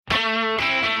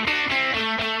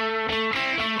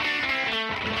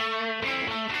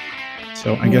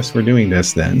So I guess we're doing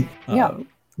this then. Yeah.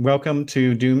 Welcome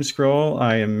to Doomscroll.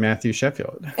 I am Matthew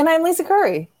Sheffield. And I'm Lisa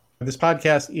Curry. This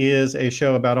podcast is a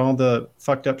show about all the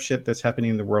fucked up shit that's happening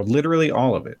in the world. Literally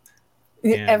all of it.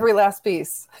 And every last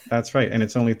piece. That's right. And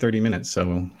it's only 30 minutes.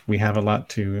 So we have a lot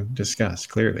to discuss,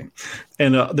 clearly.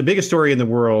 And the biggest story in the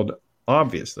world,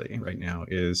 obviously, right now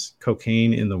is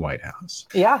cocaine in the White House.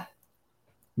 Yeah.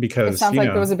 Because it sounds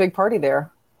like there was a big party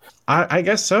there. I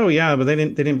guess so, yeah, but they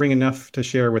didn't bring enough to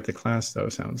share with the class, though,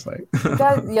 sounds like.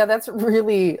 That's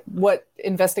really what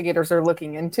investigators are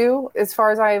looking into, as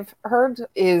far as I've heard,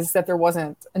 is that there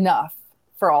wasn't enough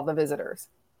for all the visitors.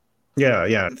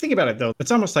 Yeah. Think about it, though.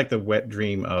 It's almost like the wet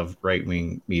dream of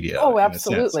right-wing media. Oh,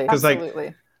 absolutely.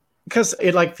 Absolutely. Because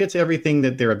it fits everything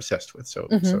that they're obsessed with. So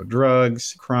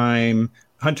drugs, crime,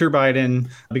 Hunter Biden,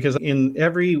 because in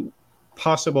every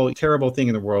possible terrible thing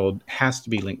in the world has to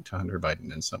be linked to Hunter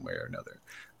Biden in some way or another.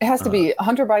 It has to be.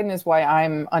 Hunter Biden is why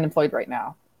I'm unemployed right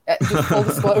now. Just full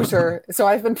disclosure. So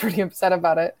I've been pretty upset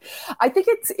about it. I think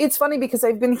it's funny because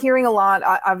I've been hearing a lot,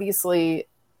 obviously,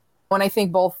 when I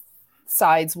think both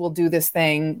sides will do this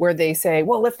thing where they say,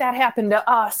 well, if that happened to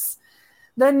us,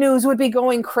 the news would be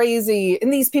going crazy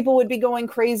and these people would be going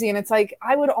crazy. And it's like,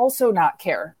 I would also not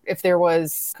care if there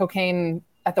was cocaine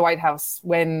at the White House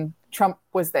when Trump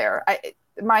was there.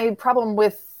 My problem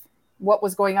with what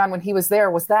was going on when he was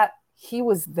there was that he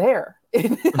was there.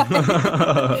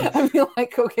 I feel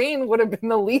like cocaine would have been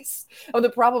the least of the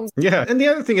problems. Yeah. And the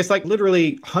other thing is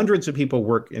literally hundreds of people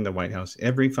work in the White House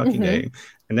every fucking day.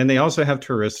 And then they also have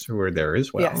tourists who are there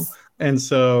as well. Yes. And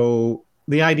so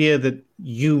the idea that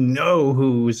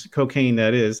whose cocaine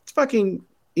that is, it's fucking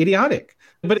idiotic.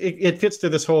 But it fits to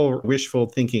this whole wishful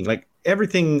thinking.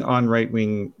 Everything on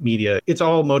right-wing media, it's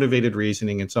all motivated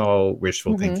reasoning. It's all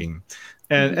wishful thinking.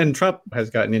 And Trump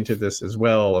has gotten into this as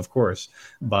well, of course,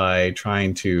 by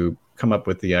trying to come up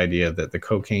with the idea that the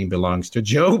cocaine belongs to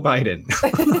Joe Biden.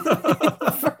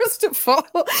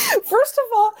 First of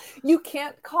all, you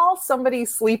can't call somebody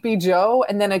Sleepy Joe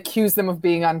and then accuse them of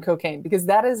being on cocaine, because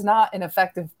that is not an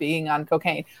effective being on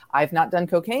cocaine. I've not done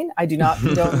cocaine. I do not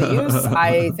condone the use.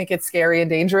 I think it's scary and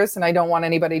dangerous, and I don't want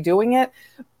anybody doing it.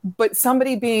 But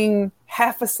somebody being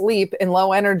half asleep and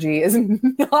low energy is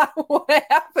not what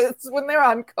happens when they're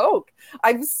on coke.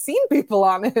 I've seen people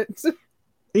on it.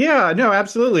 Yeah, no,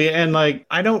 absolutely. And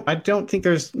I don't think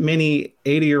there's many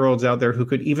 80-year-olds out there who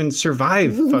could even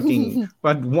survive fucking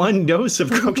one dose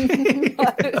of cocaine.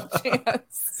 Not a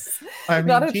chance.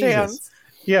 Not a chance.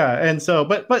 Yeah. And so,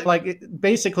 but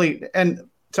basically, and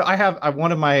so I have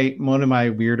one of my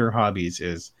weirder hobbies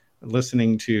is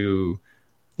listening to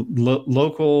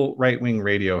local right-wing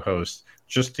radio hosts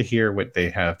just to hear what they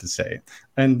have to say.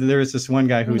 And there's this one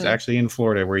guy who's actually in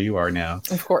Florida, where you are now.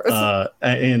 Of course. I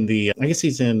guess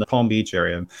he's in the Palm Beach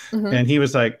area. And he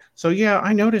was like, so yeah,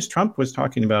 I noticed Trump was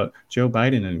talking about Joe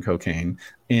Biden and cocaine.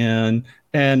 And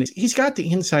he's got the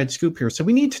inside scoop here. So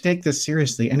we need to take this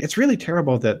seriously. And it's really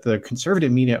terrible that the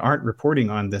conservative media aren't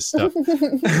reporting on this stuff.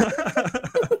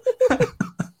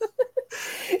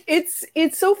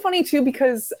 It's so funny too,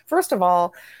 because first of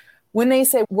all, when they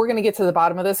say we're going to get to the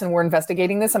bottom of this and we're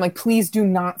investigating this, I'm like, please do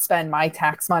not spend my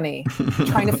tax money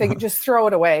trying to just throw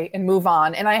it away and move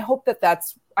on. And I hope that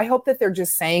they're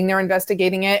just saying they're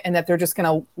investigating it and that they're just going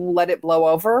to let it blow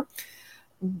over,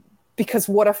 because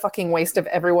what a fucking waste of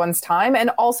everyone's time. And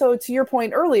also, to your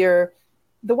point earlier,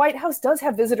 the White House does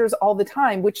have visitors all the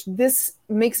time, which this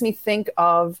makes me think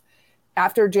of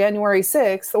after January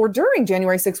 6th or during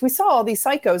January 6th, we saw all these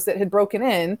psychos that had broken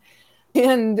in.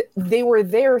 And they were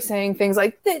there saying things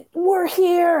like, we're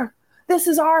here. This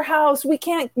is our house. They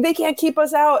can't keep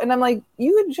us out. And I'm like,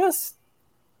 you could just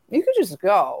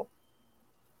go.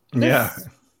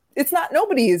 It's not,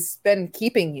 nobody's been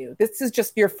keeping you. This is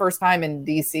just your first time in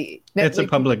DC. It's a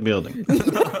public building.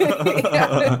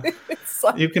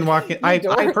 You can walk in.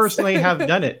 I personally have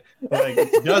done it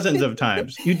dozens of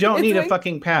times. You don't need a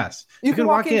fucking pass. You can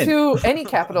walk into any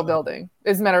Capitol building,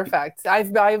 as a matter of fact.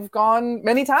 I've gone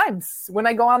many times when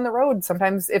I go on the road.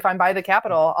 Sometimes if I'm by the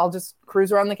Capitol, I'll just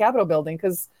cruise around the Capitol building,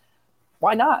 because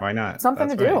why not? Why not? Something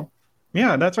that's to right. do.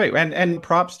 Yeah, that's right. And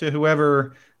props to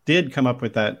whoever did come up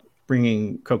with that,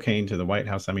 bringing cocaine to the White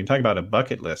House. I mean, talk about a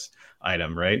bucket list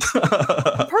item, right?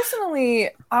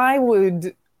 Personally, I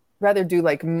would rather do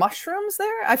mushrooms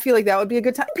there. I feel like that would be a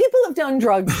good time. People have done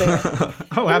drugs there.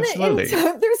 Oh, absolutely.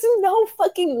 There's no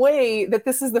fucking way that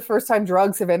this is the first time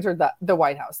drugs have entered the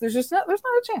White House. There's not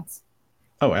a chance.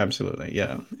 Oh, absolutely.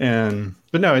 Yeah.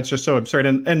 But no, it's just so absurd.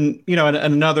 And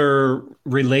another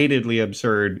relatedly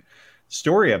absurd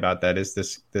story about that is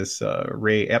this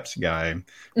Ray Epps guy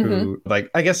who,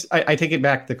 I guess I take it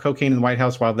back, the cocaine in the White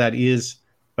House, while that is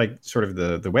like sort of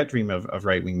the wet dream of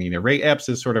right wing media. Ray Epps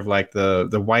is sort of like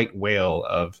the white whale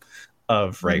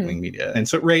of right wing media. And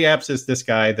so Ray Epps is this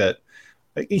guy that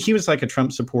he was like a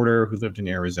Trump supporter who lived in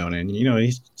Arizona, and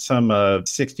he's some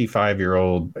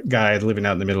 65-year-old guy living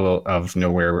out in the middle of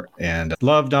nowhere and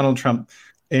loved Donald Trump.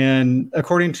 And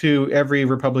according to every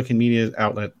Republican media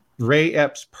outlet, Ray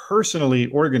Epps personally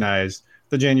organized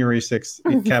the January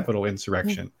 6th Capitol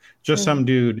insurrection. Just some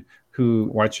dude who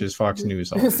watches Fox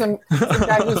News all day. some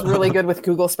guy who's really good with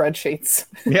Google spreadsheets.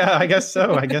 Yeah, I guess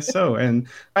so. And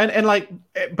like,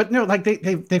 but no, like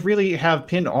they really have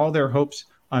pinned all their hopes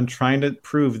on trying to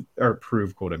prove,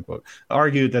 quote unquote,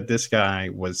 argue that this guy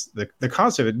was the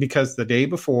cause of it, because the day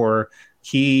before,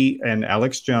 he and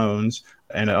Alex Jones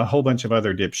and a whole bunch of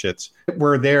other dipshits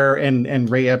were there, and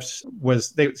Ray Epps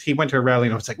he went to a rally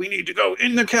and was like, we need to go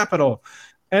in the Capitol.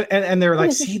 And they're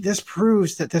like, see, this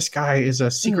proves that this guy is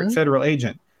a secret federal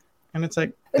agent. And it's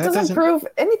like, it doesn't prove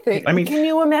anything. I mean, can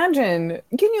you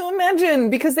imagine?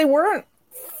 Because they weren't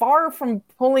far from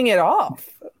pulling it off,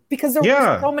 because there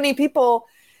were so many people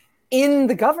in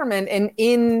the government and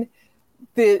in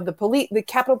the police, the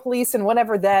Capitol Police and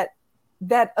whatever that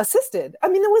assisted. I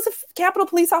mean, there was a Capitol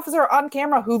Police officer on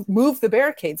camera who moved the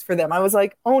barricades for them. I was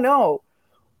like, oh no,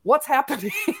 what's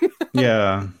happening?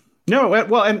 Yeah. No,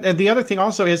 well, and the other thing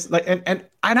also is like, and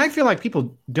I feel like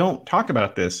people don't talk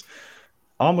about this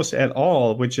almost at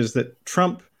all, which is that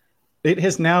Trump, it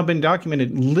has now been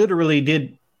documented, literally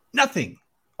did nothing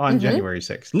on January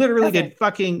 6th. Literally did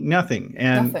fucking nothing.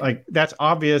 And like, that's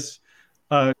obvious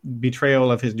betrayal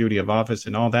of his duty of office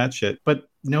and all that shit. But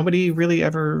nobody really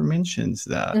ever mentions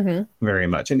that very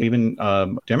much. And even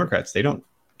Democrats, they don't,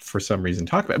 for some reason,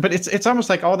 talk about it. But it's almost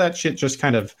like all that shit just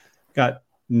kind of got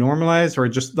normalized, or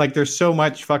just like there's so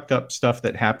much fucked up stuff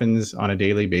that happens on a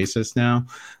daily basis now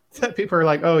that people are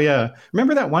like, oh yeah,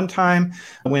 remember that one time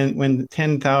when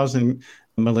 10,000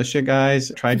 militia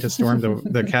guys tried to storm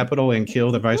the Capitol and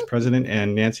kill the vice president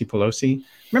and Nancy Pelosi?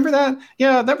 Remember that?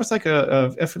 Yeah, that was like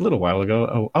a little while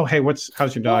ago. Oh hey,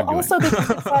 how's your dog doing? Also,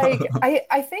 because it's like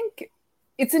I think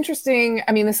it's interesting.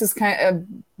 I mean, this is kind of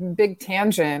a big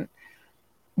tangent,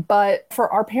 but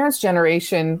for our parents'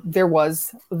 generation, there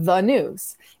was the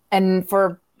news. And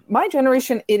for my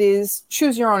generation, it is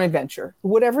choose your own adventure.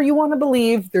 Whatever you want to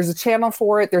believe, there's a channel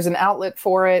for it. There's an outlet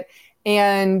for it.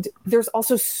 And there's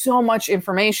also so much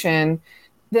information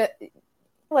that,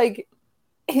 like,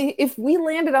 if we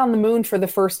landed on the moon for the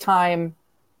first time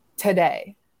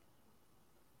today,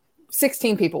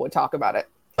 16 people would talk about it.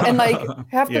 And like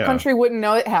half the country wouldn't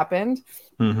know it happened.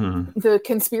 The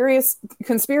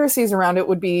conspiracies around it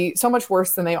would be so much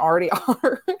worse than they already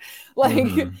are.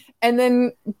 And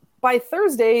then by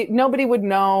Thursday, nobody would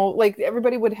know. Like,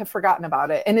 everybody would have forgotten about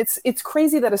it. And it's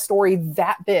crazy that a story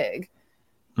that big,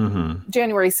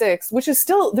 January 6th, which is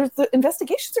still, the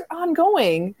investigations are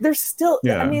ongoing. There's still,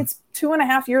 I mean, it's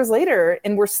 2.5 years later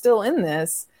and we're still in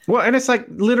this. Well, and it's like,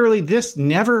 literally, this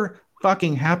never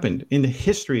fucking happened in the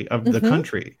history of the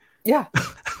country. Yeah.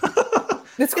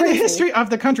 It's crazy. In the history of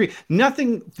the country,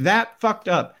 nothing that fucked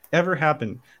up ever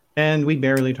happened, and we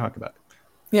barely talk about it.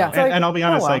 Yeah. And I'll be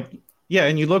honest,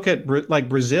 and you look at like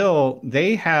Brazil,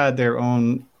 they had their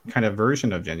own kind of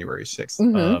version of January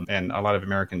 6th. And a lot of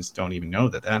Americans don't even know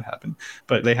that happened.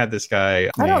 But they had this guy.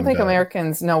 I don't think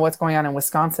Americans know what's going on in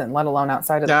Wisconsin, let alone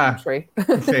outside of the country.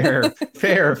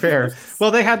 Fair. Well,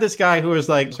 they had this guy who was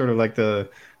like sort of like the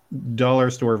dollar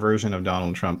store version of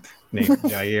Donald Trump, named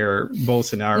Jair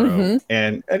Bolsonaro.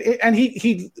 And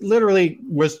he literally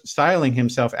was styling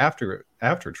himself after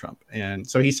Trump. And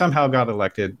so he somehow got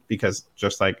elected because,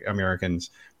 just like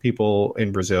Americans, people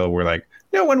in Brazil were like,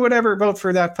 no one would ever vote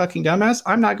for that fucking dumbass.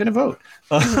 I'm not going to vote.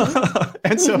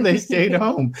 And so they stayed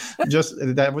home.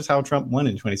 That was how Trump won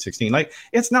in 2016. Like,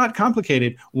 it's not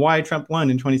complicated why Trump won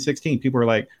in 2016. People were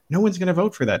like, no one's going to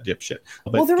vote for that dipshit.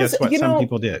 But guess what? Some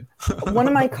people did. One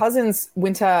of my cousins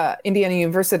went to Indiana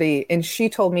University, and she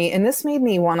told me, and this made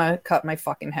me want to cut my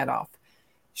fucking head off.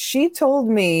 She told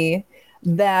me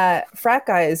that frat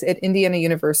guys at Indiana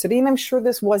University, and I'm sure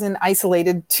this wasn't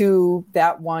isolated to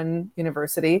that one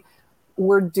university,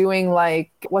 were doing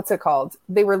like, what's it called?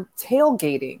 They were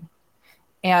tailgating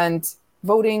and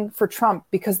voting for Trump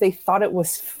because they thought it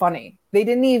was funny. They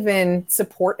didn't even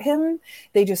support him.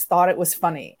 They just thought it was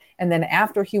funny. And then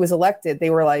after he was elected, they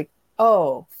were like,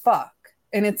 oh, fuck.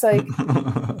 And it's like,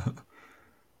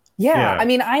 yeah. I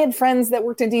mean, I had friends that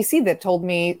worked in DC that told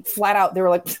me flat out, they were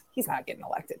like, he's not getting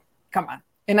elected. Come on.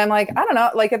 And I'm like, I don't know.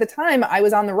 Like, at the time I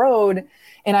was on the road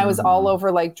and I was all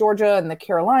over like Georgia and the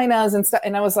Carolinas and stuff.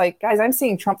 And I was like, guys, I'm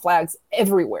seeing Trump flags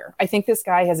everywhere. I think this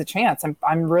guy has a chance.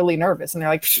 I'm really nervous. And they're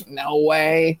like, no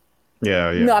way.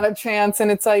 Yeah, yeah. Not a chance.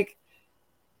 And it's like,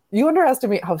 you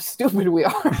underestimate how stupid we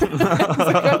are as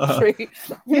a country.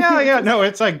 Yeah. No,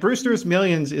 it's like Brewster's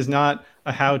Millions is not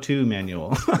a how-to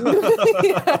manual.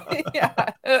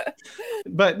 Yeah.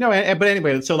 But no, but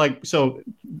anyway, so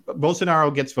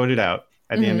Bolsonaro gets voted out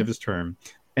at the end of his term,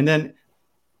 and then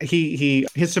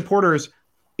his supporters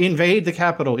invade the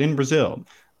capital in Brazil,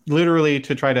 literally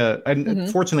to try to.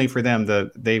 And fortunately for them,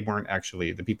 the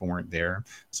people weren't there,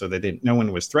 so no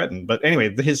one was threatened. But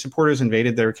anyway, his supporters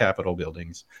invaded their Capitol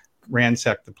buildings,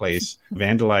 ransacked the place,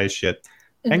 vandalized shit,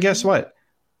 and guess what?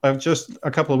 Just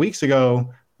a couple of weeks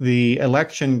ago, the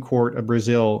election court of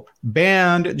Brazil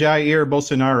banned Jair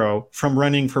Bolsonaro from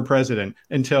running for president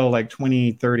until like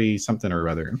 2030 something or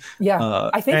other.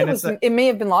 Yeah, I think it may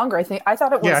have been longer. I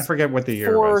thought it was. Yeah, I forget what the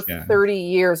year was. Yeah. 30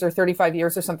 years or 35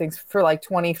 years or something for like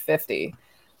 2050.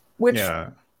 Which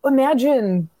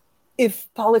imagine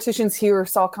if politicians here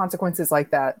saw consequences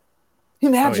like that.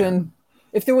 Imagine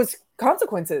if there was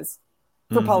consequences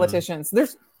for politicians.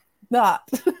 There's not.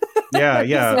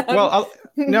 Yeah. Well,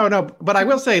 no, but I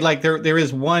will say, like, there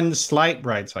is one slight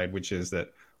bright side, which is that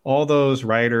all those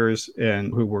rioters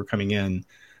and who were coming in,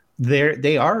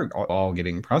 they are all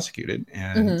getting prosecuted,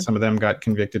 and some of them got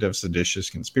convicted of seditious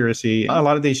conspiracy. A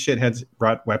lot of these shitheads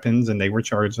brought weapons, and they were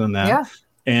charged on that. Yeah.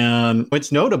 And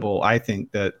it's notable, I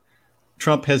think, that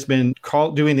Trump has been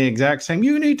doing the exact same.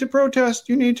 You need to protest.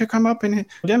 You need to come up and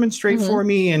demonstrate for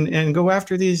me and go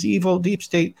after these evil deep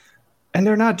state. And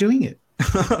they're not doing it.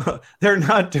 They're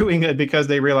not doing it because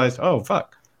they realized, oh,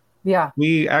 fuck. Yeah.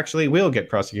 We actually will get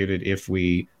prosecuted if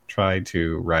we try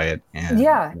to riot and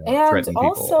threaten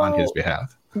people on his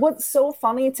behalf. What's so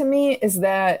funny to me is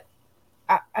that,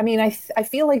 I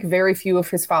feel like very few of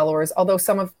his followers,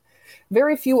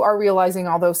 very few are realizing,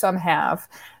 although some have,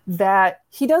 that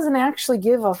he doesn't actually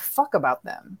give a fuck about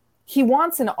them. He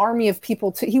wants an army of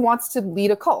people he wants to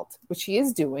lead a cult, which he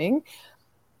is doing.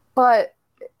 But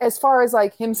as far as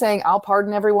like him saying, I'll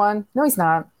pardon everyone, no, he's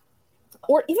not.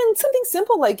 Or even something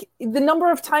simple like the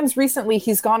number of times recently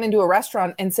he's gone into a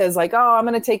restaurant and says like, oh, I'm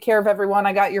going to take care of everyone.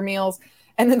 I got your meals.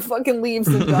 And then fucking leaves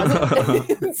and doesn't.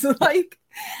 It's like,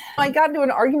 I got into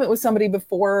an argument with somebody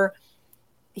before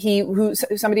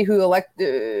somebody who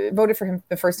voted for him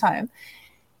the first time.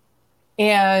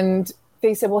 And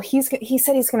they said, well, he said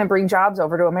he's going to bring jobs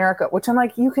over to America, which I'm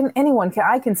like,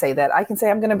 I can say that. I can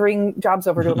say I'm going to bring jobs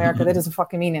over to America. That doesn't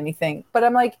fucking mean anything. But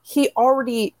I'm like, he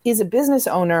already is a business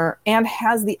owner and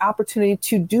has the opportunity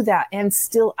to do that and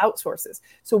still outsources.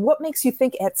 So what makes you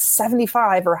think at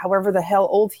 75 or however the hell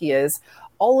old he is,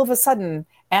 all of a sudden,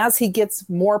 as he gets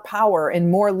more power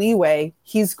and more leeway,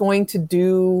 he's going to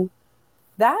do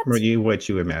that? What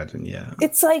you imagine, yeah.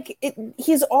 It's like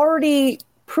he's already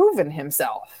proven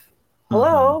himself.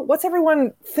 Hello, what's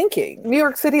everyone thinking? New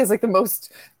York City is like the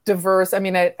most diverse. I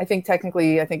mean, I think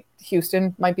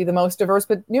Houston might be the most diverse,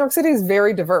 but New York City is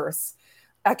very diverse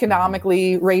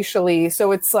economically, racially.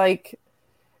 So it's like,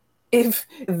 if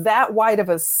that wide of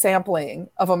a sampling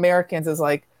of Americans is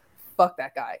like, fuck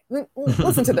that guy,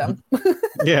 listen to them.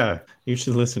 Yeah, you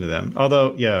should listen to them.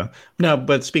 Although, yeah. No,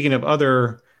 but speaking of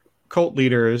other cult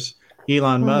leaders,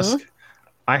 Elon Musk,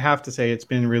 I have to say it's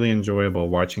been really enjoyable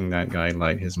watching that guy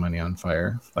light his money on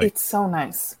fire. Like, it's so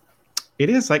nice. It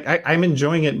is. Like, I'm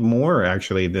enjoying it more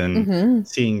actually than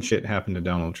seeing shit happen to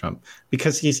Donald Trump,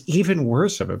 because he's even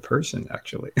worse of a person,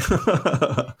 actually.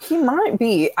 He might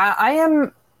be.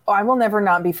 I will never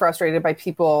not be frustrated by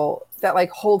people that like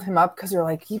hold him up because they're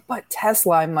like, but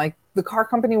Tesla, I'm like, the car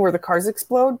company where the cars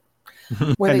explode,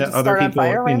 where they just start on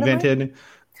fire randomly?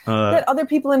 That other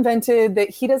people invented, that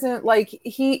he doesn't like.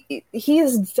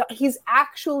 He's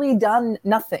actually done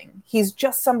nothing. He's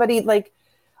just somebody like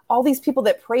all these people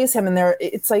that praise him, and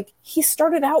it's like he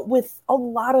started out with a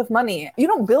lot of money. You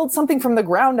don't build something from the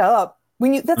ground up.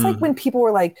 That's like when people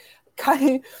were like,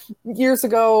 years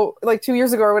ago, like 2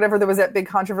 years ago or whatever, there was that big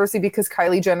controversy because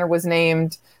Kylie Jenner was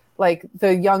named like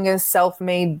the youngest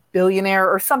self-made billionaire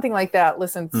or something like that.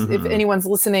 Listen, if anyone's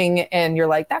listening and you're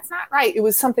like, that's not right, it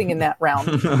was something in that realm.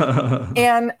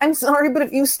 And I'm sorry, but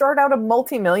if you start out a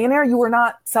multimillionaire, you were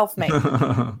not self-made.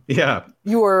 Yeah.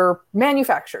 You were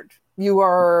manufactured. You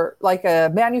are like a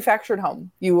manufactured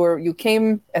home. You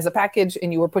came as a package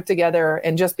and you were put together.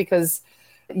 And just because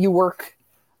you work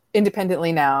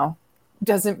independently now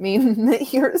doesn't mean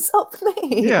that you're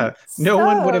self-made. Yeah. No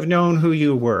one would have known who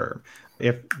you were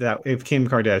if Kim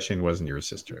Kardashian wasn't your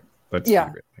sister. Let's be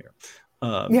real here.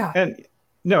 And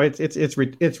no, it's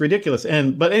ridiculous.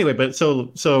 But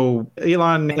so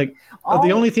Elon, like,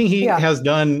 the only thing he has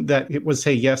done that it was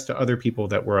say yes to other people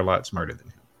that were a lot smarter than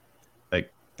him.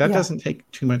 Like, that doesn't take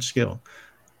too much skill.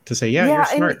 to say, yeah, you're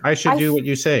smart. I should do what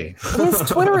you say. His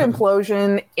Twitter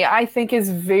implosion, I think, is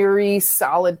very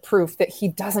solid proof that he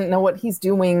doesn't know what he's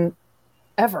doing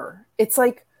ever. It's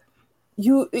like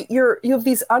you have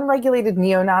these unregulated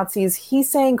neo-Nazis.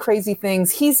 He's saying crazy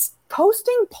things. He's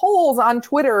posting polls on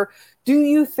Twitter. Do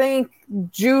you think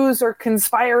Jews are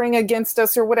conspiring against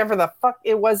us, or whatever the fuck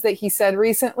it was that he said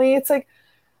recently? It's like,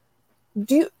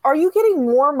 are you getting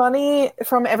more money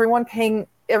from everyone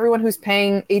who's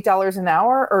paying $8 an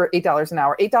hour, or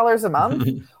 $8 a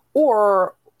month?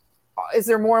 Or is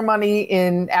there more money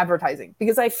in advertising?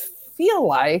 Because I feel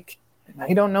like, and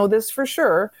I don't know this for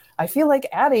sure, I feel like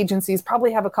ad agencies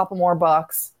probably have a couple more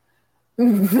bucks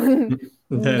than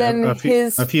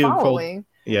his following.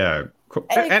 Yeah.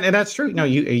 And that's true. No,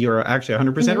 you're actually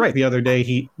 100% right. The other day,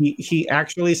 he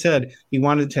actually said he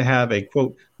wanted to have a,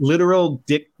 quote, literal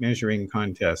dick measuring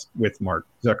contest with Mark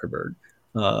Zuckerberg.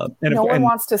 No one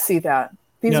wants to see that.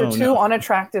 These are two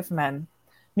unattractive men.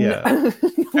 Yeah. And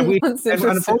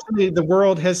unfortunately, the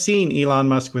world has seen Elon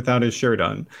Musk without his shirt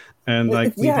on. And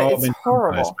we've all been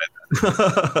horrible. By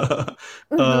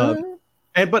that.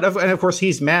 And of course,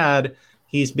 he's mad.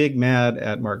 He's big mad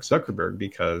at Mark Zuckerberg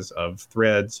because of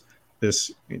Threads,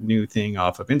 this new thing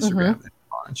off of Instagram that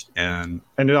launched. And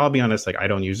I'll be honest, I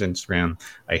don't use Instagram.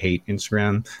 I hate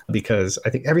Instagram because I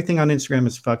think everything on Instagram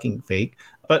is fucking fake.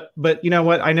 But you know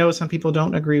what? I know some people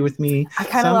don't agree with me. I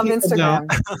kind of love Instagram.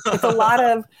 It's a lot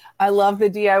of, I love the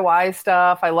DIY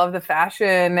stuff. I love the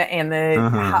fashion and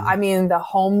the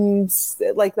homes,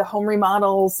 like the home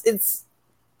remodels.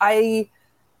 I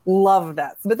love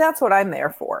that. But that's what I'm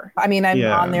there for. I mean, I'm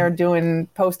on there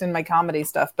posting my comedy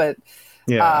stuff, but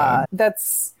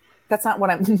that's not what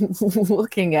I'm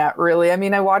looking at, really. I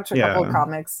mean, I watch a couple of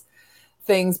comics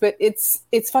things, but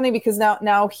it's funny because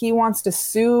now he wants to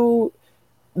sue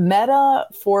Meta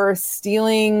for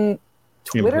stealing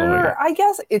Twitter. I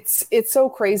guess it's so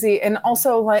crazy. And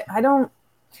also, I don't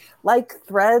like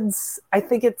Threads. I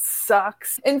think it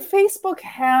sucks. And Facebook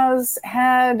has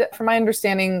had, from my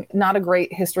understanding, not a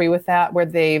great history with that, where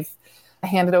they've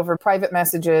handed over private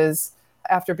messages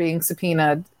after being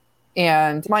subpoenaed.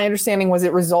 And my understanding was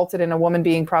it resulted in a woman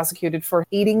being prosecuted for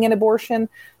aiding an abortion,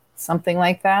 something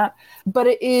like that. But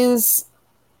it is,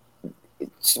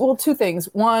 well, two things.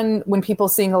 One, when people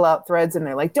single out Threads and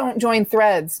they're like, don't join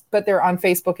Threads, but they're on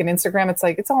Facebook and Instagram, it's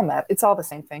like, it's all the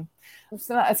same thing. It's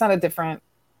not a different,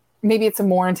 maybe it's a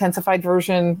more intensified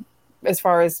version as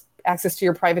far as access to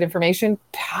your private information,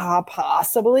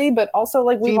 possibly, but also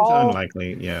we've seems all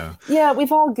unlikely.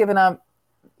 We've all given up.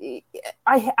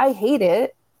 I hate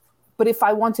it, but if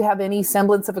I want to have any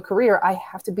semblance of a career, I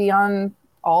have to be on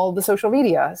all the social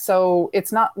media. So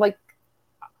it's not like,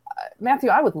 Matthew,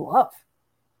 I would love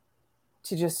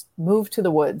to just move to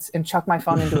the woods and chuck my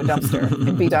phone into a dumpster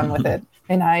and be done with it.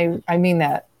 And I mean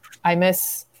that. I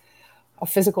miss a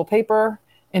physical paper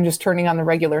and just turning on the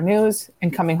regular news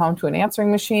and coming home to an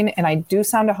answering machine. And I do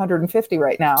sound 150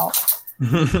 right now.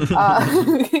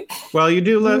 Well, you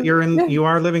do you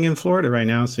are living in Florida right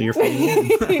now, so you're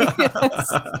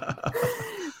yes.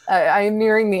 I am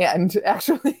nearing the end,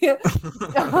 actually.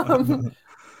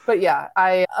 But yeah,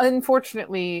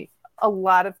 unfortunately, a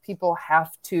lot of people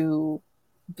have to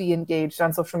be engaged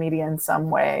on social media in some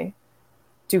way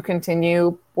to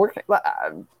continue working.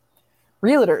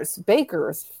 Realtors,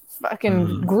 bakers,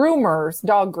 fucking groomers,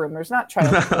 dog groomers, not child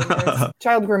groomers.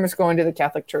 Child groomers go into the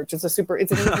Catholic Church. It's an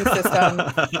easy system.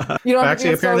 You don't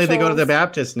actually, apparently they go to the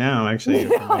Baptist now, actually.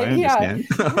 From what I understand.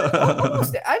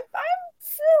 I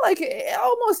feel like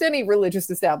almost any religious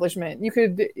establishment,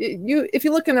 if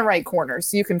you look in the right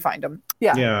corners, you can find them.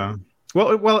 Yeah. Yeah.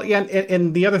 Well, yeah.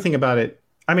 And the other thing about it,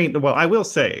 I mean, well, I will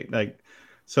say,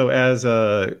 so as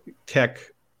a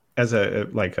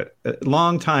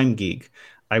longtime geek,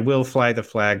 I will fly the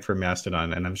flag for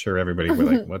Mastodon, and I'm sure everybody will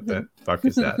be like, "What the fuck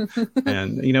is that?"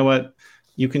 And you know what?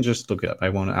 You can just look it up. I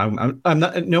won't. I'm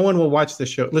not. No one will watch the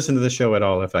show, listen to the show at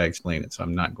all if I explain it. So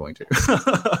I'm not going to.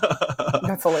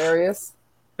 That's hilarious.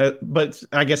 But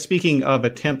I guess speaking of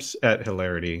attempts at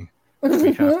hilarity,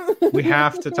 we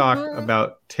have to talk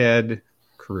about Ted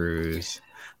Cruz.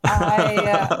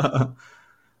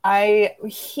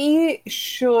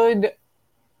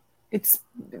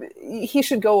 He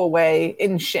should go away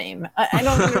in shame. I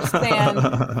don't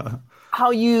understand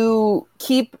how you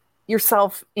keep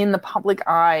yourself in the public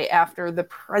eye after the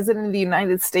president of the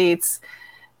United States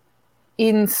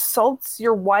insults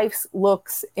your wife's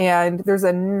looks, and there's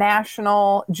a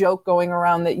national joke going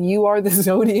around that you are the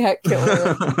Zodiac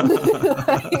killer.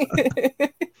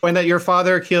 And that your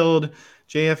father killed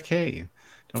JFK.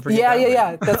 Don't forget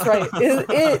Yeah. That's right.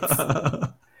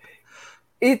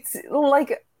 It's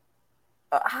like,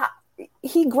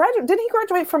 didn't he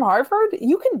graduate from Harvard?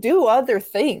 You can do other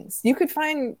things. You could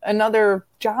find another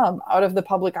job out of the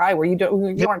public eye where you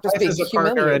aren't just being as a partner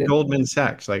at humiliated. Goldman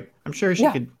Sachs. Like, I'm sure she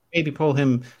could maybe pull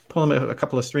him a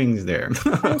couple of strings there.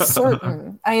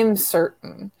 I am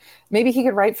certain. Maybe he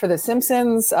could write for The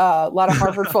Simpsons. A lot of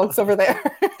Harvard folks over there.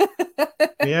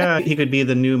 Yeah, he could be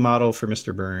the new model for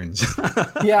Mr. Burns.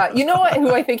 Yeah, you know what?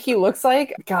 Who I think he looks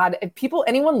like? God,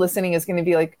 anyone listening is going to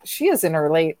be like, she is in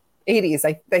her late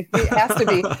 80s. It has to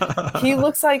be. He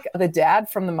looks like the dad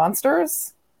from the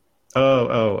Munsters.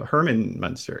 Oh, Herman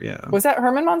Munster. Yeah. Was that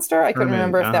Herman Munster? I couldn't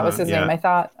remember if that was his name. I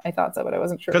thought so, but I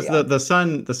wasn't sure. Because the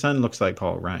son looks like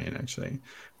Paul Ryan, actually,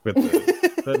 with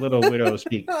the little widow's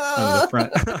peak on the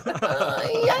front.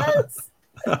 Yes.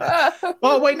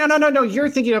 Oh wait, no! You're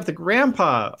thinking of the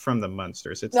grandpa from the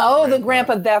Munsters. It's the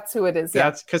grandpa. That's who it is. Yeah.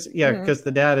 That's because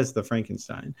the dad is the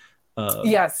Frankenstein.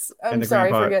 Yes, I'm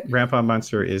sorry. Grandpa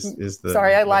Munster is the.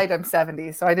 Sorry, I lied. I'm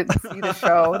 70, so I didn't see the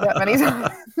show that many times.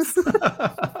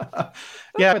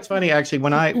 Yeah, it's funny actually.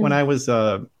 When I was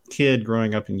a kid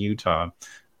growing up in Utah,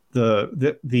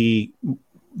 there's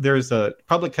a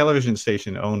public television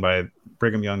station owned by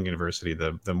Brigham Young University,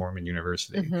 the Mormon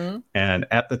University. Mm-hmm. And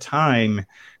at the time,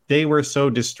 they were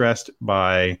so distressed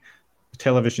by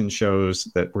television shows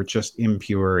that were just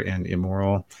impure and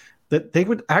immoral that they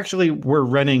were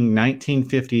running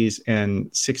 1950s and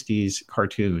 60s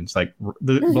cartoons, like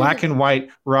the black and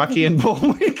white Rocky and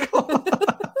Bullwinkle.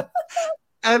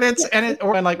 and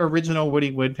like original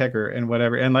Woody Woodpecker and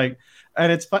whatever. And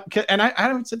it's fun. And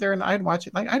I would sit there and I'd watch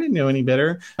it. Like, I didn't know any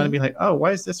better. And I'd be like, oh,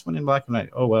 why is this one in black and white?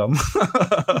 Oh, well.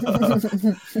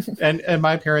 and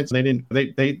my parents,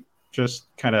 they just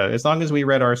kind of, as long as we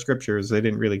read our scriptures, they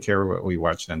didn't really care what we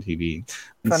watched on TV.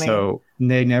 And so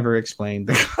they never explained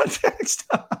the context.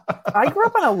 I grew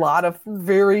up on a lot of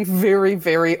very, very,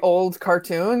 very old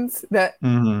cartoons that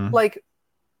like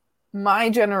my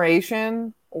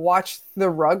generation watched the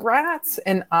Rugrats,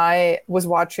 and I was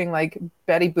watching like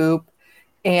Betty Boop,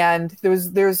 and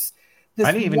there's this.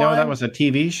 I didn't even know that was a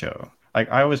TV show. Like,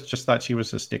 I always just thought she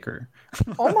was a sticker.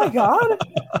 Oh my God.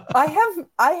 I had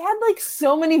like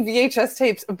so many VHS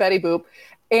tapes of Betty Boop,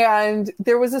 and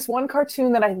there was this one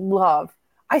cartoon that I love.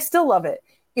 I still love it.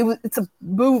 It's a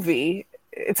movie.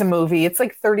 It's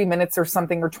like 30 minutes or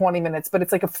something, or 20 minutes, but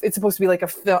it's supposed to be like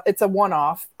it's a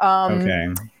one-off.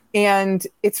 Okay. And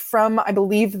it's from, I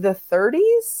believe, the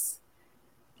 30s.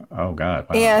 Oh God.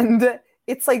 Wow. And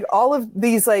it's like all of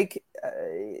these like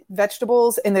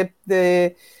vegetables, and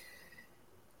the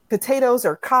potatoes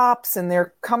are cops, and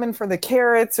they're coming for the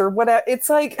carrots or whatever. It's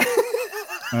like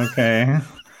okay.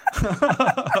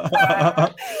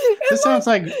 This sounds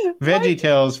like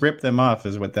VeggieTales ripped them off,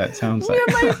 is what that sounds like.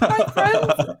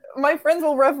 Yeah, my friends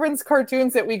will reference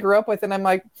cartoons that we grew up with, and I'm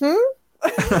like, what's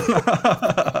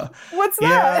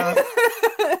that?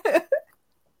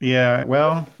 Yeah,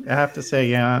 well, I have to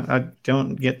say, I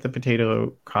don't get the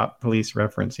potato cop police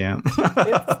reference yet.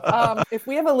 If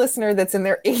we have a listener that's in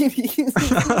their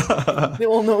 80s, they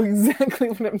will know exactly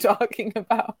what I'm talking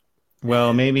about.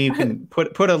 Well, maybe you can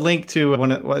put a link to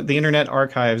the Internet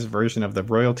Archive's version of the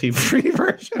royalty-free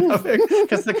version of it,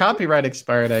 because the copyright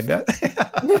expired, I bet.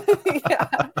 Yeah,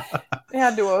 it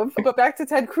had to have. But back to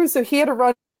Ted Cruz, so he had to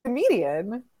run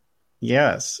comedian.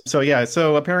 Yes.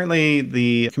 So apparently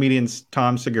the comedian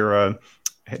Tom Segura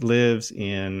lives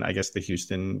in, I guess, the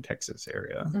Houston, Texas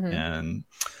area. Mm-hmm. And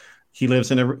he lives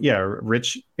in a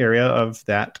rich area of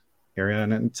that area.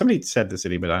 And somebody said the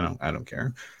city, but I don't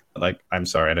care. Like, I'm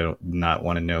sorry, I do not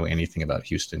want to know anything about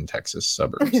Houston, Texas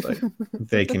suburbs. Like,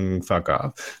 they can fuck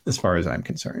off as far as I'm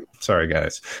concerned. Sorry,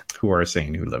 guys who are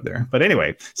sane who live there. But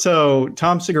anyway, so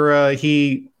Tom Segura,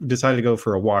 he decided to go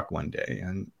for a walk one day,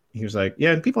 and he was like,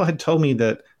 yeah, and people had told me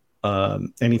that,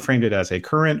 and he framed it as a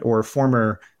current or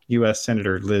former U.S.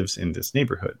 senator lives in this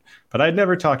neighborhood. But I'd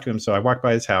never talked to him, so I walked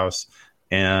by his house,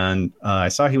 and I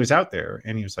saw he was out there,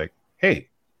 and he was like, hey,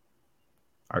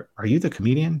 are you the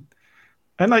comedian?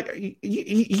 And like,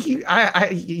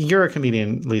 you're a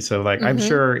comedian, Lisa. Like, mm-hmm. I'm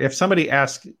sure if somebody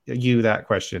asks you that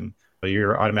question,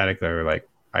 you're automatically like,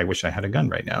 I wish I had a gun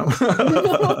right now.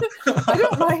 I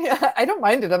don't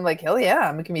mind it. I'm like, hell yeah,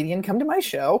 I'm a comedian. Come to my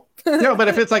show. No, but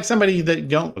if it's like somebody that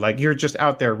don't like, you're just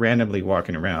out there randomly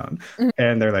walking around, mm-hmm.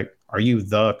 and they're like, are you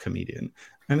the comedian?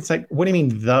 And it's like, what do you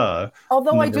mean the?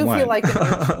 Although I do feel like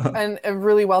in a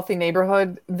really wealthy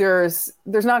neighborhood, there's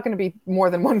not going to be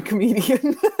more than one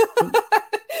comedian.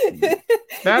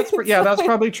 That's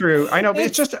probably true. I know, but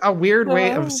it's just a weird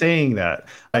way of saying that.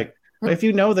 Like, if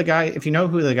you know who the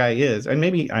guy is, and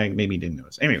maybe didn't know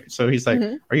this. Anyway, so he's like,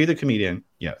 mm-hmm. Are you the comedian?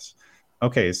 Yes.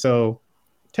 Okay, so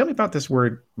tell me about this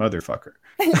word motherfucker.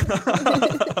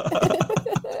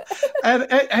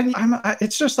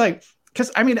 it's just like,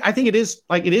 because I mean, I think it is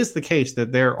the case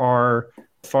that there are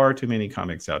far too many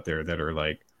comics out there that are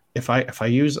like, if I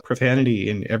use profanity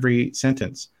in every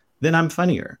sentence, then I'm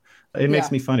funnier. It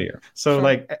makes me funnier. So Sure.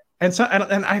 like,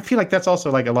 and I feel like that's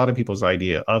also like a lot of people's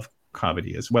idea of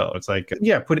comedy as well. It's like,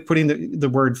 putting the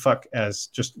word fuck as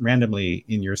just randomly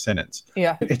in your sentence.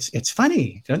 Yeah. It's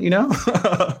funny, don't you know?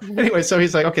 Anyway, so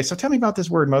he's like, okay, so tell me about this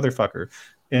word motherfucker.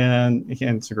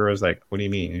 And Segura's like, what do you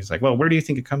mean? He's like, well, where do you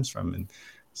think it comes from? And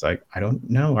it's like, I don't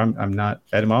know. I'm not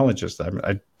etymologist.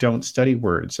 I don't study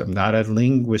words. I'm not a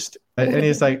linguist. And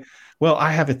he's like, well,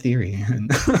 I have a theory. And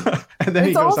then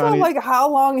he goes also on. Like, how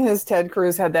long has Ted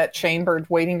Cruz had that chambered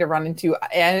waiting to run into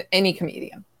any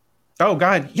comedian? Oh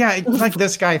God, yeah. It's like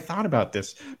this guy thought about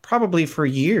this probably for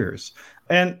years,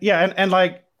 and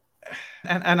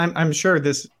I'm sure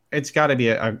it's got to be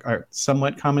a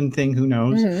somewhat common thing. Who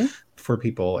knows for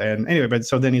people? And anyway, but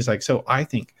so then he's like, so I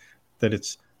think that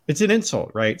it's an insult,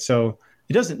 right? So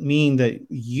it doesn't mean that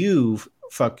you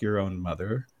fuck your own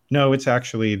mother. No, it's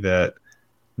actually that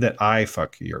I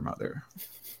fuck your mother.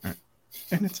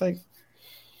 And it's like,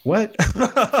 what?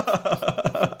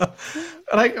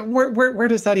 Like, where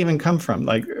does that even come from?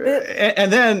 Like,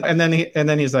 and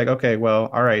then he's like, okay, well,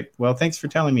 all right, well, thanks for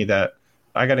telling me that.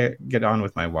 I got to get on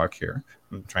with my walk here.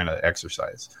 I'm trying to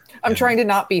exercise. I'm trying to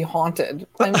not be haunted.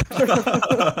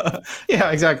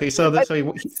 Yeah, exactly. So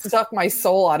he suck my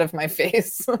soul out of my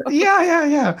face.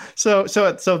 yeah. So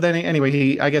then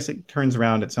anyway, I guess it turns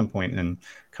around at some point and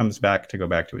comes back to go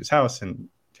back to his house, and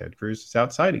Ted Cruz is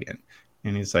outside again.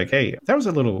 And he's like, hey, that was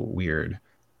a little weird.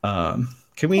 Can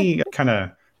we kind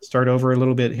of start over a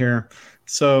little bit here?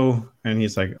 So, and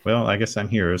he's like, well, I guess I'm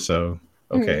here. So,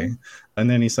 okay. Mm-hmm. And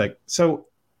then he's like, so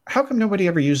how come nobody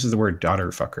ever uses the word daughter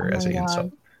fucker as an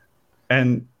insult?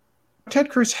 And Ted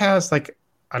Cruz has like,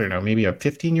 I don't know, maybe a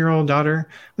 15-year-old daughter.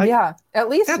 Like, yeah, at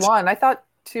least one. I thought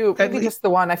two, maybe just the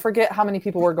one. I forget how many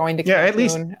people were going to Cancun at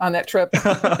least on that trip.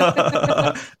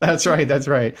 That's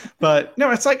right. But no,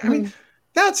 it's like, I mean,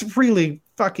 that's really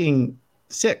fucking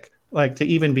sick. Like, to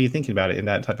even be thinking about it in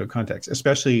that type of context,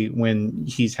 especially when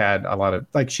he's had a lot of,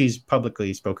 like, she's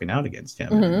publicly spoken out against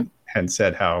him and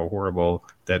said how horrible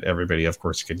that everybody, of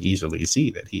course, could easily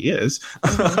see that he is.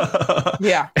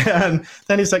 Yeah. And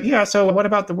then he's like, yeah, so what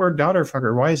about the word daughter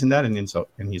fucker? Why isn't that an insult?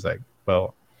 And he's like,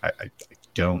 well, I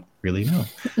don't really know.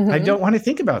 I don't want to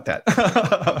think about that.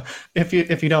 if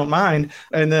you don't mind.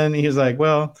 And then he's like,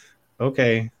 well,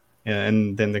 okay.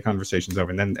 And then the conversation's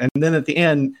over. And then at the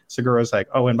end, Segura's like,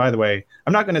 oh, and by the way,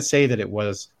 I'm not going to say that it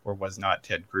was or was not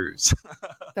Ted Cruz.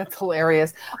 That's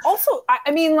hilarious. Also,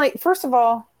 I mean, like, first of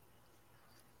all,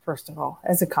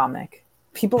 as a comic,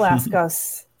 people ask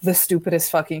us the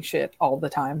stupidest fucking shit all the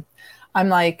time. I'm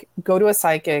like, go to a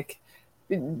psychic,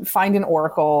 find an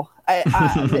oracle.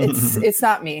 It's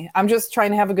not me. I'm just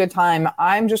trying to have a good time.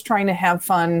 I'm just trying to have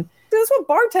fun. That's what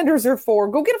bartenders are for.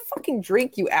 Go get a fucking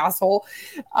drink, you asshole.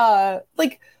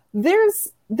 Like,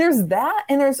 there's that,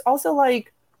 and there's also,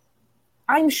 like,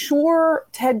 I'm sure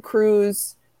Ted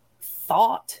Cruz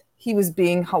thought he was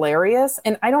being hilarious,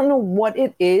 and I don't know what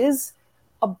it is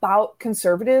about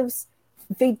conservatives.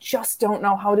 They just don't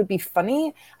know how to be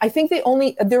funny. I think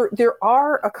there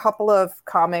are a couple of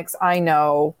comics I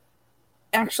know.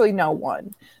 Actually, no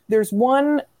one. There's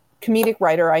one comedic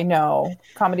writer I know,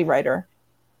 comedy writer,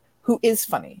 who is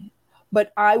funny,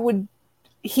 but I know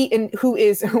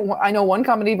one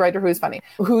comedy writer who is funny,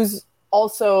 who's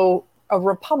also a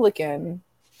Republican.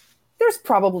 There's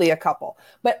probably a couple,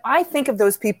 but I think of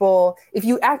those people, if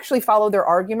you actually follow their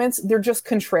arguments, they're just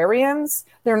contrarians.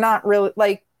 They're not really,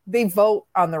 like, they vote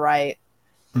on the right,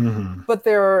 but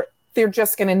they're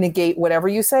just going to negate whatever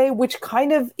you say, which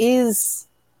kind of is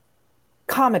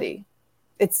comedy.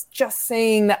 It's just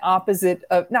saying the opposite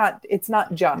of, it's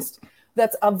not just.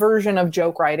 That's a version of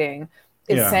joke writing,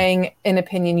 is saying an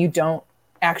opinion you don't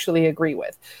actually agree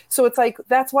with. So it's like,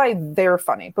 that's why they're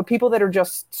funny. But people that are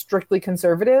just strictly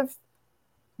conservative,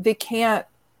 they can't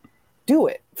do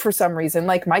it for some reason.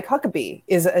 Like Mike Huckabee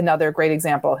is another great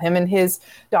example. Him and his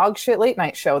dog shit late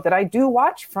night show that I do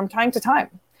watch from time to time.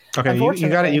 Okay, you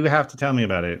got it. You have to tell me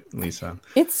about it, Lisa.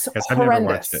 It's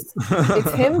horrendous.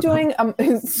 It's him doing.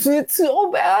 It's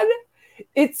so bad.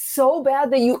 It's so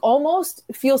bad that you almost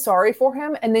feel sorry for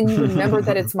him, and then you remember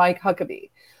that it's Mike Huckabee.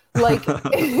 Like,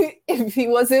 if he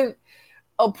wasn't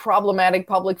a problematic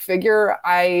public figure,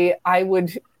 I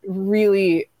would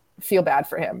really feel bad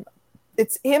for him.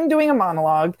 It's him doing a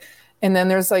monologue, and then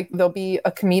there'll be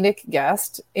a comedic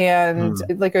guest and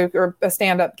like a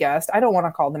stand-up guest. I don't want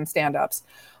to call them stand-ups,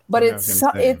 but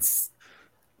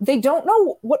they don't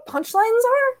know what punchlines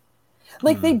are.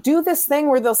 Like they do this thing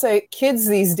where they'll say, kids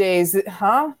these days,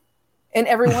 huh? And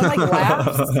everyone like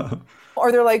laughs.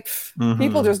 Or they're like,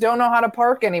 people just don't know how to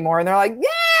park anymore. And they're like,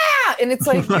 yeah. And it's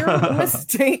like, you're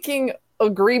mistaking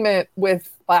agreement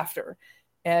with laughter.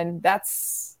 And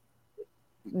that's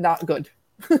not good.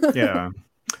 Yeah.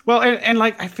 Well, and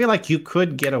like, I feel like you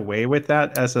could get away with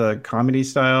that as a comedy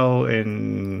style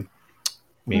in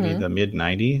maybe the mid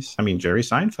 90s. I mean, Jerry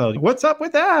Seinfeld, what's up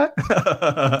with that?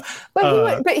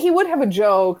 But he would have a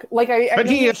joke. Like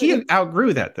he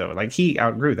outgrew that though. Like he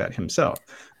outgrew that himself.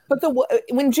 But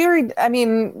when Jerry, I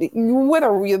mean,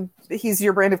 whether he's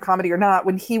your brand of comedy or not,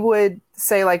 when he would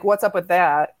say like, what's up with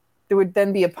that? There would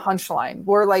then be a punchline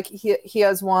where like he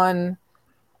has one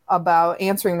about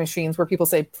answering machines where people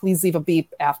say, please leave a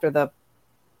beep after the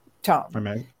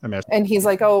tone. And he's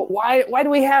like, oh, why do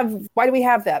we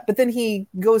have that? But then he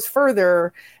goes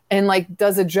further and like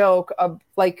does a joke of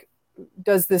like,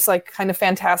 does this like kind of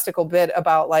fantastical bit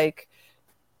about like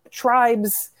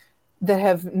tribes that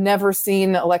have never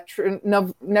seen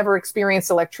never experienced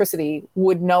electricity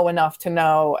would know enough to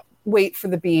know, wait for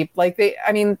the beep. Like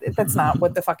that's not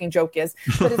what the fucking joke is,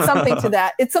 but it's something to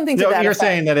that. It's something to that. You're effect.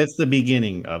 saying that it's the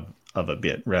beginning of a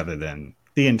bit rather than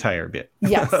the entire bit.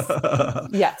 Yes.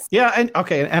 Yes. Yeah. And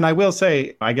okay. And I will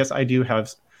say, I guess I do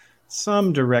have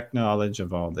some direct knowledge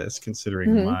of all this,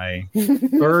 considering my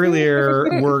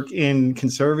earlier work in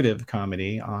conservative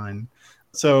comedy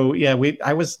so yeah,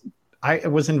 I was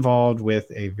involved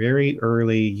with a very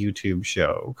early YouTube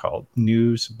show called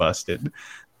News Busted.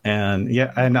 And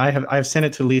yeah, and I've sent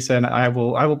it to Lisa, and I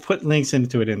will put links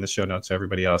into it in the show notes so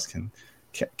everybody else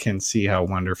can see how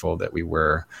wonderful that we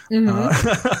were.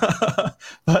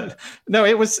 But no,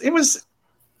 it was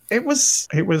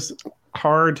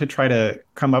hard to try to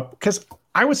come up, because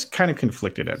I was kind of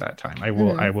conflicted at that time. I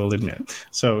will admit.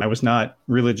 So I was not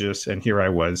religious, and here I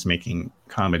was making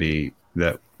comedy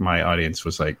that my audience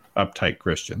was like uptight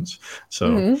Christians.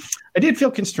 So I did feel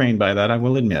constrained by that, I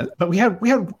will admit. But we had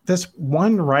this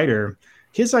one writer,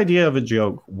 his idea of a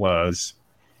joke was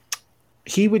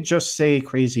he would just say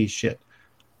crazy shit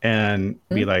and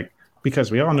be like,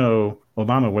 because we all know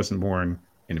Obama wasn't born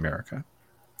in America.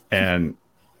 And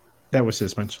that was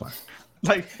his punchline.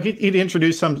 Like he'd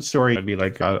introduce some story. It'd be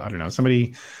like, I don't know,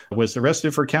 somebody was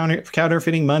arrested for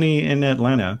counterfeiting money in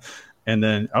Atlanta. And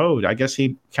then, I guess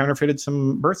he counterfeited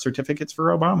some birth certificates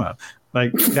for Obama.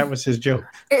 Like that was his joke.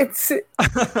 It's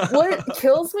what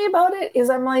kills me about it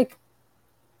is I'm like,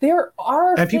 there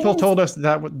are and people told us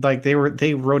that like they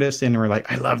wrote us in and were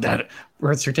like, I love that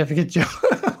birth certificate joke.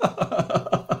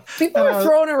 People are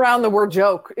throwing around the word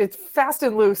joke. It's fast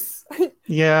and loose.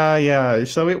 Yeah.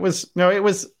 So it was,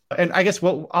 and I guess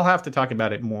I'll have to talk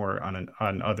about it more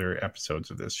on other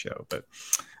episodes of this show, but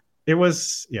it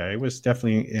was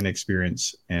definitely an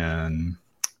experience. And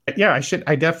yeah, I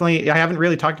haven't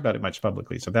really talked about it much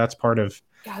publicly. So that's part of.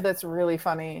 God, that's really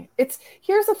funny.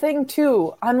 Here's the thing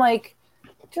too. I'm like,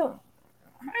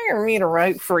 hire me to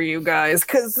write for you guys,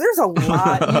 because there's a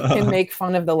lot you can make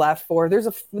fun of the left for.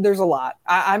 There's a lot.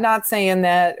 I'm not saying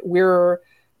that we're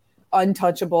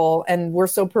untouchable and we're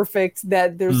so perfect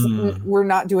that we're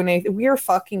not doing anything. We are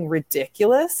fucking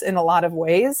ridiculous in a lot of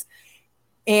ways,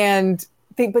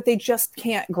 but they just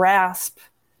can't grasp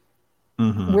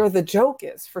where the joke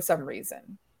is for some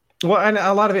reason. Well, and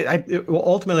a lot of it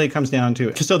ultimately comes down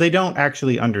to, so they don't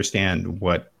actually understand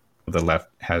what the left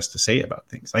has to say about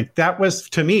things. Like that was,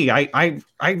 to me, I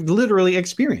literally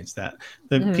experienced that.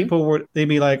 The people they'd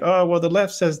be like, oh, well, the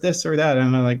left says this or that.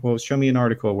 And I'm like, well, show me an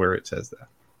article where it says that.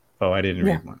 Oh, I didn't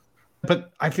read one.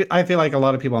 But I feel like a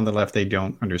lot of people on the left, they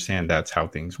don't understand that's how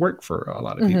things work for a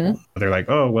lot of people. They're like,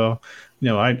 oh, well,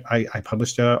 I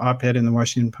published an op-ed in the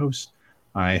Washington Post.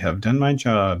 I have done my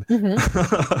job. And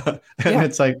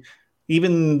it's like,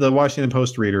 even the Washington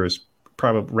Post readers,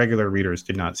 probably regular readers,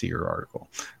 did not see your article.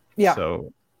 Yeah.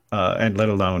 So, and let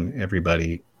alone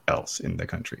everybody else in the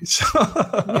country. So,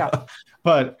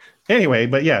 But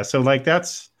anyway, so like I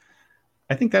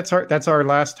think that's our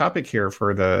last topic here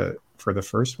for the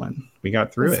first one. We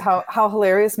got through it. How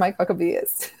hilarious Mike Huckabee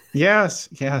is. Yes.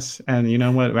 And you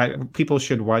know what? People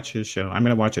should watch his show. I'm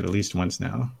going to watch it at least once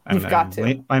now. You've got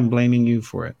to. I'm blaming you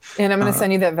for it. And I'm going to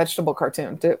send you that vegetable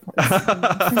cartoon too.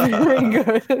 Very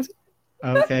good.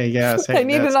 Okay. Yes. Hey, I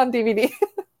need it on DVD.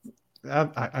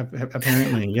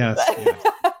 Apparently, yes.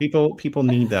 People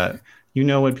need that. You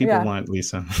know what people want,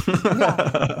 Lisa.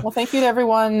 Well, thank you to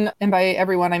everyone, and by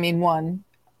everyone I mean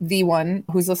the one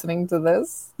who's listening to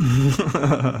this.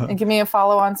 And give me a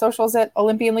follow on socials at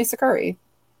Olympian Lisa Curry.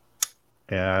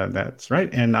 Yeah, that's right.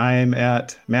 And I'm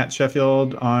at Matt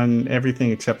Sheffield on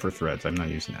everything except for Threads. I'm not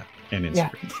using that. And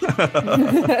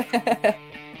Instagram.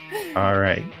 All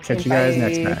right. Catch you guys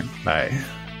next time. Bye.